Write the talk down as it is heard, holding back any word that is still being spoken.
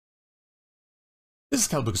This is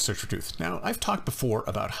Calaboo's Search for Truth. Now, I've talked before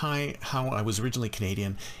about how I was originally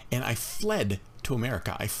Canadian and I fled to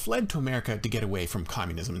America. I fled to America to get away from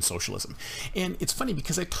communism and socialism. And it's funny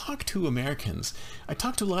because I talk to Americans. I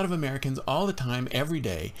talk to a lot of Americans all the time, every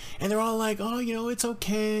day, and they're all like, oh, you know, it's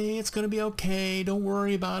okay. It's going to be okay. Don't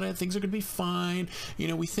worry about it. Things are going to be fine. You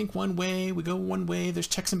know, we think one way, we go one way. There's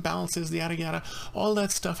checks and balances, yada, yada. All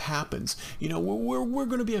that stuff happens. You know, we're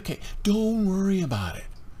going to be okay. Don't worry about it.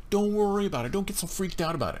 Don't worry about it. Don't get so freaked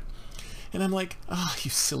out about it. And I'm like, ah,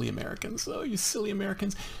 you silly Americans. Oh, you silly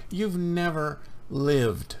Americans. You've never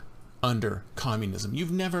lived under communism.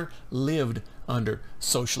 You've never lived under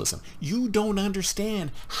socialism. You don't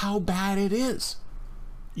understand how bad it is.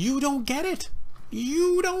 You don't get it.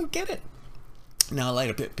 You don't get it. Now, a lot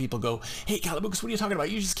of people go, hey, Calabooks, what are you talking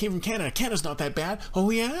about? You just came from Canada. Canada's not that bad. Oh,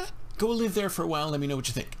 yeah? Go live there for a while and let me know what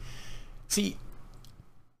you think. See,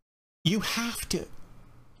 you have to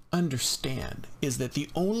understand is that the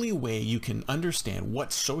only way you can understand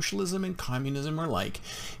what socialism and communism are like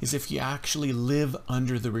is if you actually live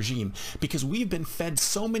under the regime, because we've been fed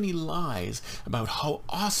so many lies about how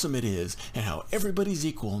awesome it is and how everybody's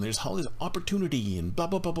equal and there's all this opportunity and blah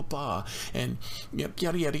blah blah blah blah and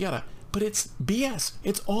yada yada yada, but it's BS.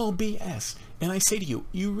 It's all BS. And I say to you,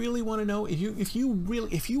 you really want to know, if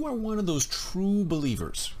you are one of those true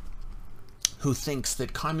believers who thinks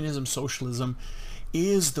that communism, socialism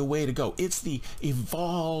is the way to go, it's the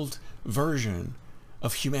evolved version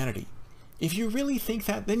of humanity. If you really think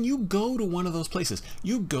that, then you go to one of those places.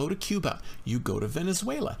 You go to Cuba, you go to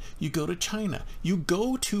Venezuela, you go to China, you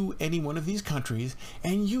go to any one of these countries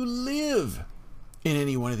and you live in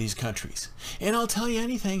any one of these countries. And I'll tell you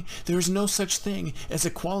anything, there's no such thing as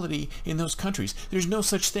equality in those countries. There's no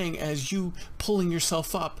such thing as you pulling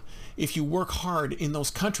yourself up if you work hard in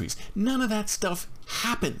those countries. None of that stuff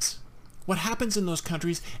happens. What happens in those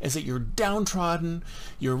countries is that you're downtrodden,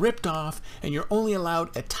 you're ripped off, and you're only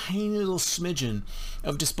allowed a tiny little smidgen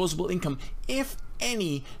of disposable income, if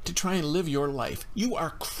any, to try and live your life. You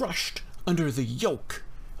are crushed under the yoke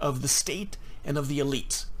of the state and of the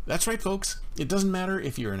elites. That's right, folks. It doesn't matter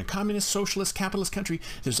if you're in a communist, socialist, capitalist country.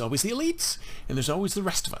 There's always the elites, and there's always the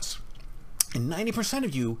rest of us. And 90%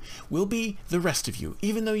 of you will be the rest of you,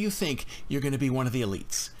 even though you think you're going to be one of the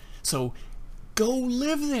elites. So go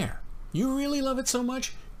live there. You really love it so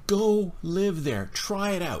much? Go live there.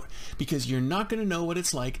 Try it out, because you're not going to know what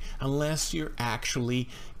it's like unless you're actually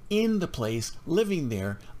in the place, living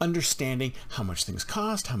there, understanding how much things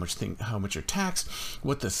cost, how much are taxed,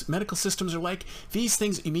 what the medical systems are like. These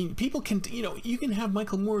things, I mean, people can, you know, you can have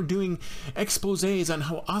Michael Moore doing exposés on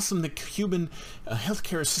how awesome the Cuban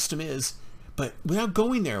healthcare system is, but without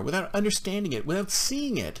going there, without understanding it, without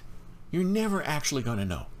seeing it, you're never actually going to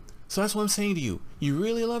know. So that's what I'm saying to you. You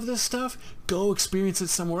really love this stuff? Go experience it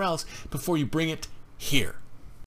somewhere else before you bring it here.